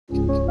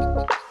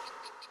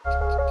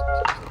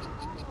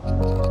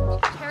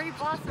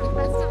awesome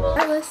festival.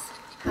 Alice,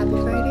 happy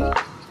Friday.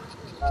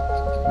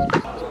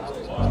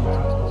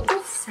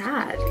 It's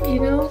sad, you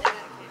know?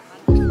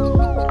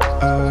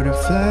 All the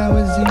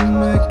flowers in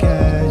my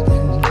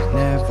garden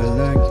never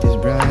looked as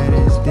bright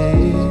as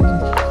this.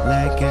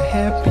 Like a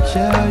happy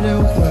child I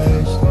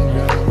watched them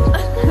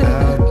run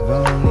out of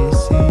only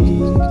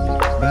seas.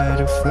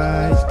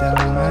 Butterflies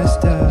down my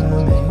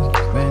stomach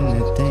when I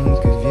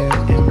think of you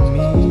and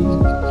me.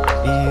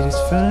 It is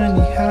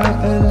funny how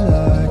a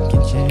lot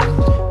can change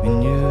when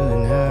you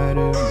learn how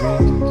to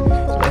breathe.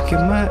 Look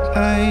at my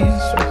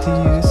eyes, what do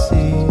you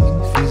see?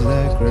 Feels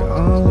like we're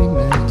only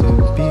meant to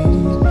be.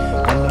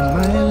 All of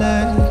my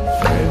life,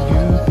 where have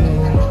you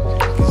been?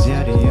 'Cause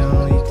you're the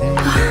only thing I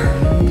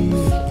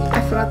need. I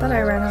forgot that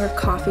I ran out of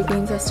coffee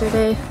beans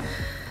yesterday,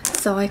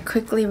 so I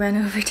quickly ran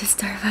over to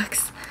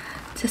Starbucks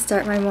to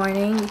start my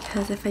morning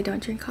because if I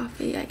don't drink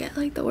coffee, I get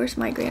like the worst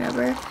migraine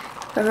ever.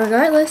 But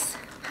regardless,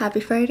 happy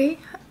Friday.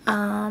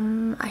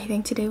 I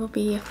think today will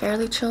be a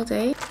fairly chill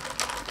day.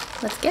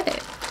 Let's get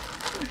it.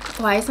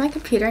 Why is my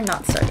computer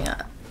not starting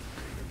up?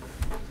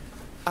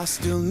 I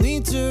still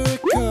need to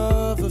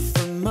recover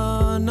from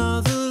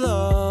another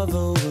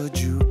lover. Would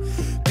you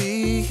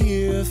be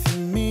here for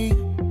me?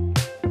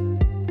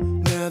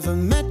 Never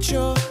met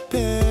your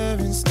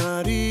parents,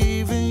 not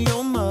even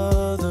your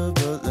mother,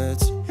 but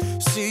let's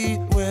see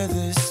where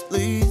this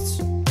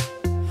leads.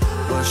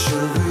 What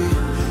should we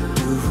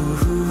do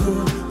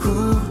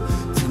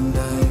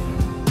tonight?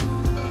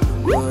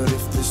 What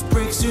if this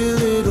breaks your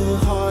little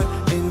heart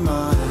in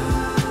mine?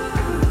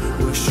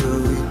 What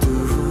should we do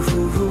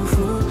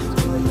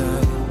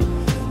tonight?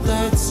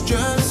 Let's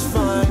just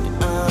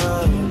find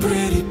out.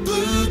 Pretty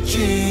blue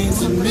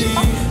jeans and me.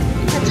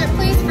 Ketchup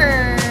please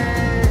for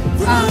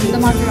the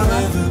mozzarella.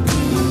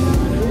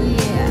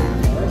 Yeah.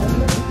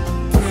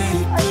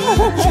 Pretty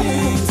blue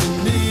jeans and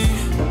me.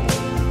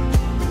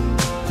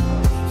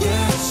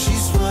 Yeah,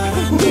 she's what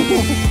I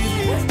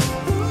need.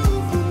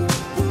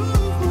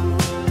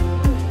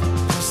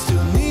 I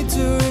still need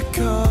to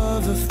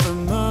recover from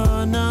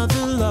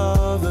another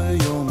lover.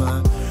 You're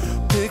my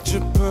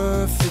picture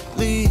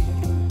perfectly.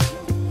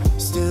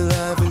 Still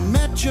haven't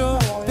met your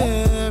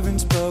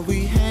parents, but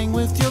we hang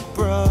with your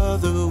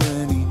brother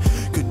when he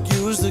could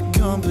use the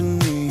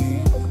company.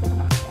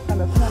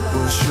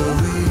 What shall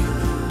we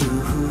do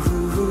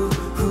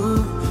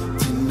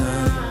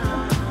tonight?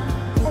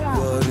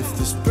 What if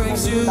this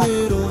breaks your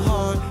little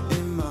heart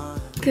in mine?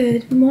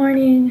 Good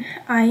morning.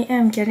 I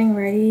am getting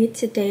ready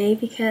today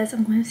because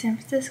I'm going to San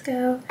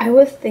Francisco. I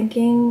was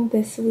thinking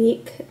this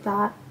week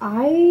that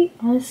I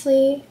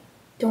honestly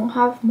don't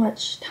have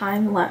much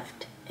time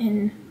left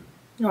in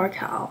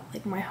NorCal,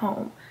 like my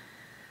home.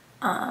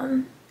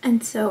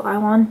 And so I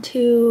want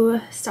to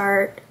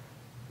start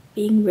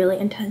being really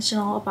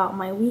intentional about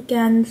my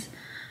weekends.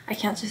 I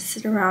can't just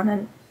sit around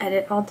and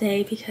edit all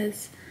day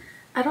because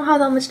I don't have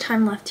that much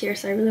time left here,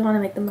 so I really want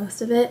to make the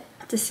most of it.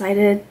 I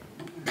decided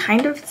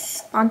kind of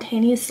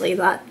spontaneously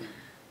that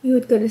we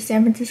would go to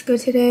San Francisco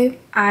today.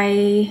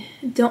 I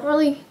don't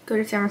really go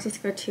to San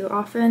Francisco too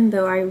often,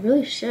 though I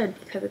really should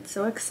because it's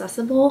so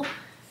accessible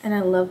and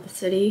I love the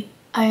city.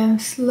 I am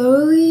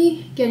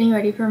slowly getting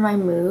ready for my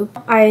move.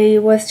 I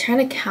was trying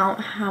to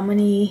count how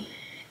many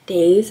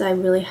days I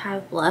really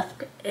have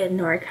left in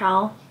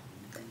NorCal,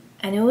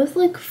 and it was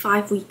like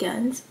 5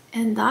 weekends,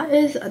 and that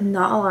is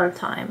not a lot of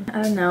time.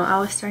 I don't know, I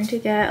was starting to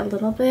get a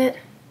little bit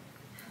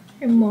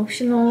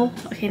emotional.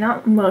 Okay,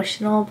 not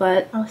emotional,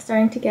 but I was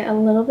starting to get a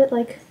little bit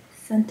like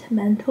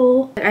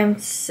sentimental. I'm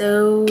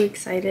so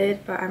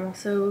excited, but I'm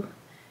also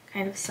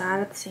kind of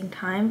sad at the same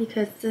time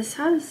because this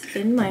has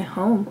been my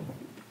home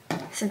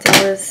since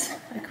I was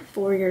like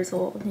 4 years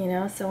old, you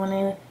know? So when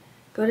I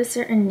go to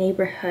certain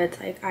neighborhoods,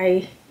 like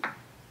I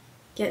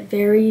get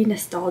very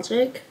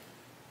nostalgic,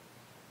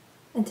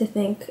 and to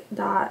think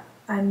that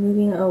I'm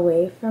moving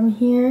away from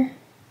here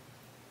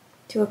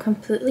to a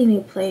completely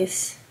new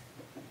place,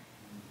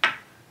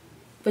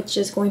 which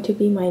is going to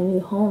be my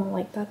new home,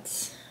 like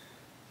that's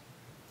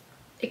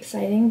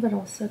exciting but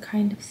also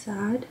kind of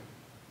sad.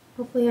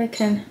 Hopefully I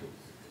can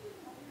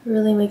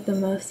really make the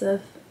most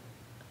of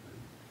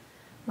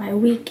my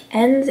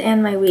weekends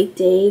and my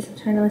weekdays. I'm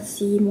trying to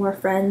see more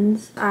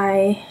friends.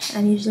 I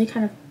am usually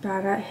kind of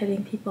bad at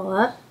hitting people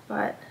up,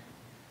 but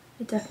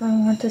I definitely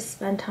want to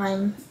spend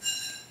time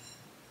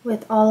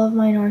with all of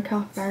my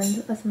NorCal friends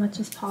as much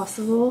as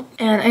possible.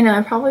 And I know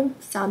I'm probably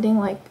sounding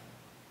like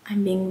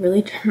I'm being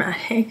really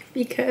dramatic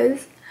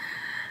because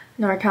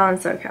NorCal and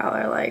SoCal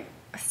are like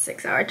a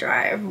 6-hour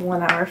drive,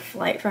 1-hour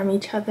flight from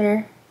each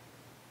other.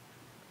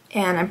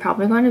 And I'm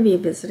probably going to be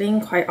visiting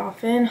quite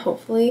often,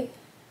 hopefully.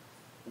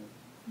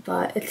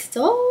 But it's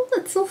still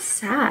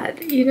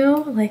sad, you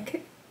know?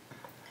 Like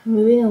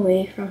moving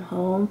away from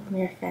home, from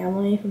your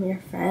family, from your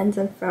friends,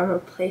 and from a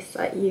place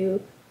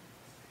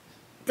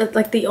that's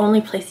like the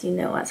only place you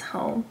know as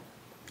home.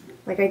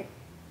 Like I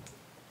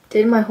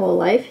did my whole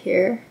life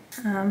here.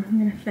 I'm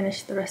gonna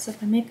finish the rest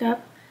of my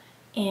makeup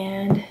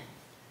and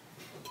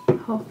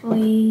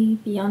hopefully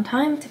be on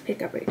time to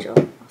pick up Rachel.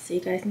 I'll see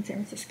you guys in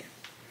San Francisco.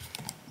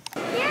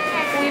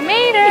 We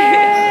made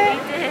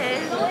it!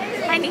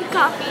 I need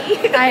coffee.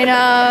 I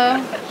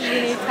know.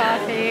 You need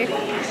coffee.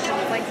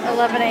 It's like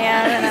 11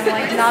 a.m. and I'm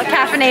like not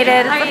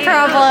caffeinated. It's a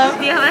problem.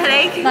 Do you have a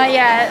headache? Not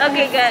yet.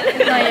 Okay, good.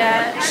 Not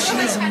yet.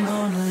 She's a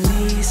Mona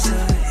Lisa.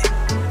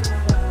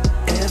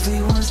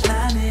 Everyone's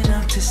lining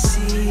up to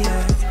see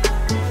her.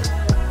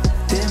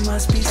 There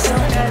must be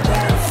something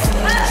about her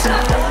features.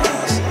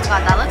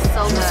 God, that looks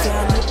so good.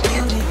 The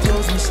beauty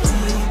goes much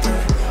deeper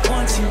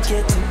once you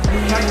get to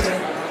meet her.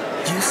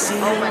 You see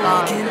Oh my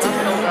God, her that's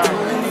so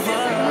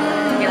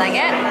good. You like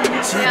it?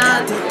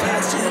 Yeah.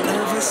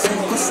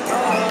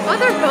 Oh,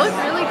 they're both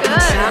really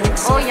good.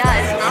 Oh yeah,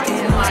 it's not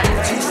too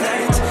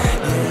much.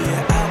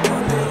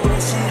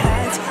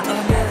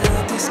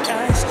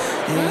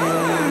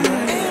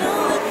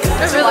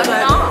 They're really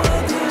good.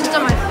 진짜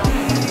맛있어.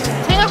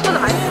 생각보다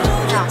맛있어.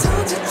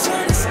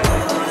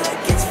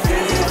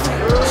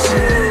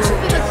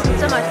 커피가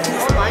진짜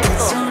맛있어. Oh,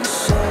 맛있어.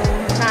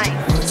 Nice.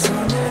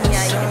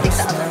 Yeah, you can take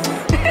the other one.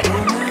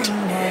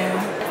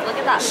 Look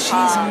at that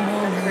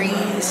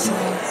green.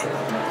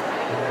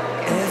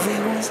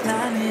 Everyone's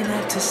lining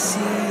up to see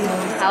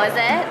her. How is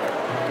it?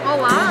 어,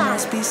 와.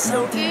 Must be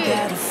something 여기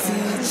about her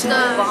features. 진짜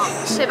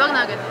대박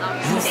나겠다.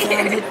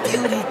 The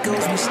beauty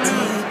goes much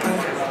deeper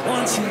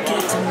once you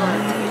get to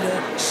meet her.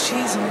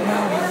 She's a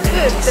Mona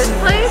Dude, this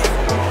place,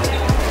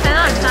 10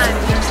 out of 10.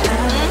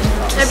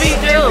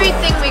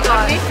 Everything we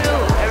got. Me too.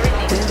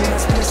 Everything. There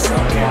must be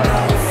something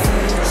about her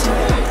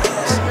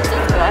features.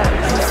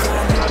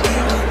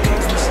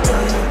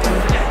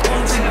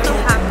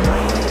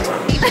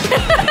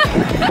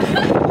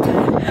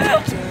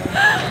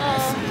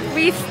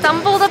 We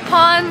stumbled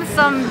upon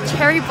some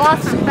cherry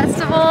blossom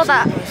festival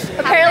that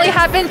apparently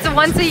happens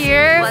once a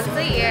year. Once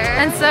a year.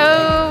 And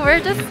so we're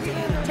just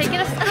taking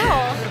a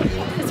stroll.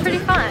 It's pretty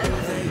fun.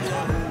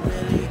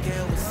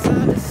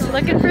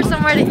 Looking for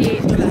somewhere to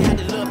eat. I had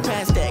to look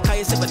past that. Call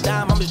yourself a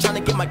dime, I'm just trying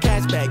to get my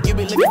cash back. You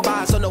be looking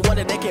fine, so no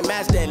wonder they can't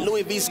match that.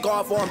 Louis V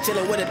scarf, or I'm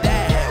chilling with a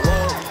dad hat.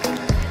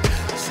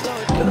 Whoa.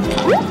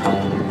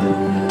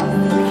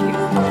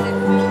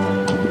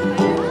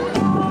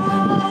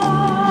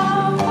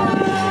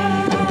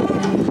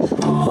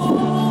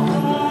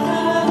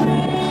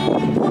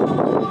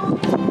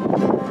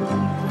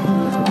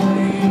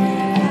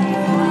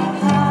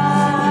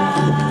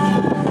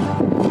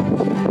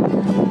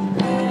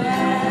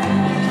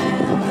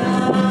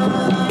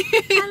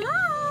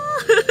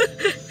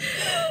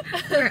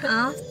 We're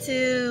off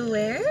to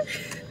where?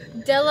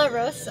 Della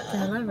Rosa.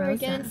 Della We're Rosa.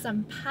 getting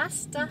some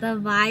pasta. The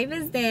vibe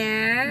is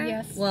there.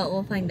 Yes. Well,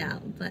 we'll find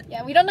out, but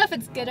Yeah, we don't know if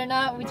it's good or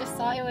not. We just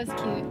thought it was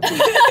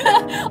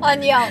cute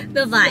on Yelp.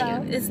 the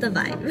vibe. So. It's the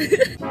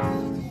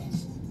vibe.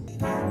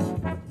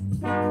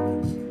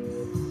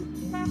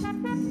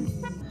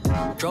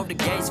 Drove the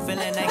gates, feeling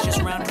anxious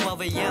around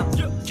 12 a.m.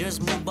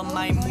 Just moved, but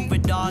might move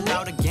it all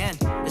out again.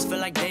 This feel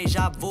like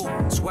deja vu.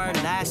 Swear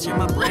last year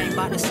my brain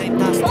about the same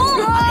time.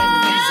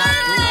 I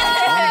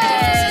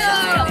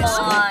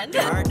Come on.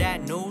 You heard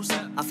that news?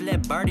 I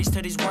flip birdies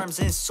to these worms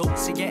in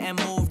suits. They getting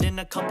moved in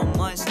a couple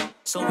months.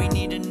 So we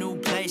need a new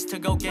place to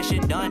go get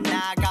shit done.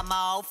 Now I got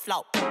my old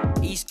float.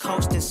 East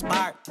Coast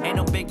inspired. Ain't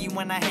no biggie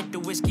when I hit the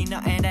whiskey,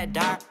 nothing that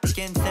dark.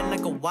 Skin thin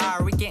like a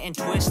wire, we getting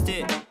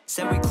twisted.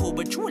 Said we cool,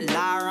 but you a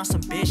liar on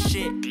some bitch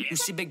shit. You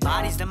see big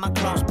bodies, then my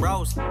close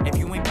bros. If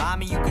you ain't by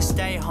me, you can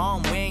stay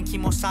home. We ain't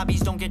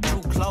kemosabis, don't get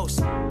too close.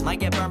 Might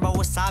get burned by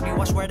wasabi,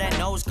 watch where that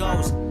nose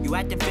goes. You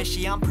acting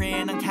fishy, I'm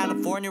preying on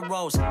California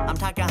rolls. I'm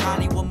talking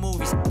Hollywood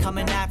movies,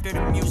 coming after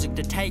the music.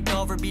 The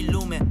takeover be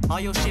looming, all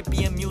your shit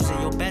be amusing.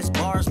 Your best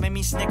bars made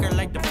me snicker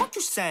like the fuck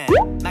you saying.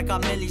 Mac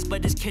got millies,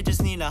 but this kid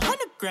just need 100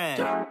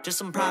 grand. Just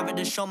some private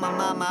to show my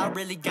mama I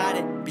really got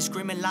it. Be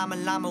screaming llama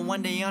llama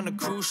one day on a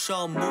cruise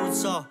show. Mood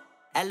so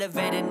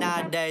elevated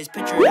nowadays,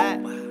 picture that.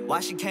 Why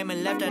she came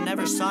and left, I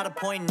never saw the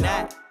point in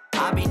that.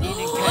 I be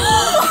needing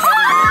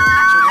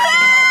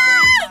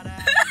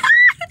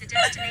The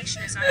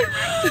destination is on your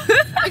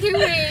right. Okay,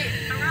 wait.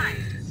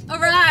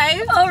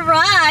 Arrived. Arrived?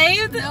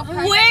 Arrived? No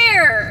parking.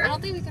 Where? I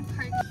don't think we can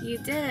park. You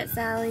did it,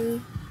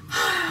 Sally.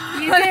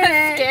 You That's did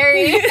it.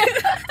 scary.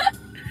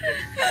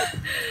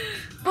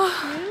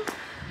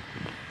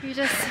 We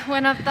just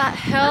went up that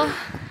hill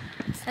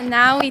and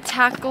now we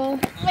tackle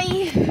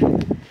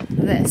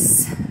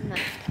this.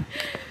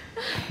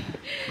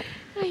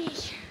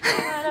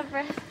 I'm out of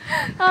breath.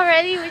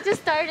 Already, we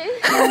just started.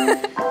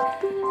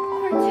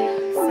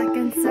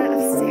 Second set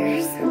of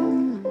stairs.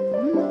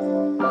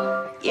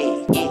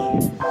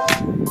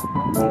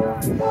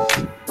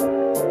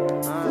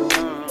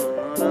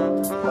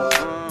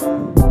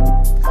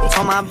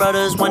 Told my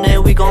brothers one day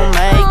we gon'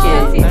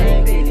 make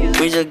it.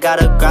 We just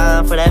gotta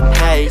grind for that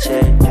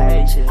paycheck.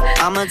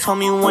 Mama told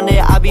me one day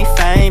I'll be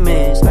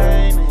famous.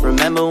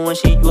 Remember when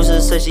she used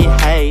to say she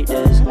hate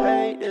this.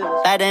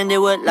 Back then they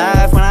would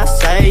laugh when I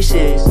say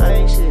shit.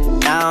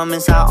 Now I'm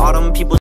inside all them people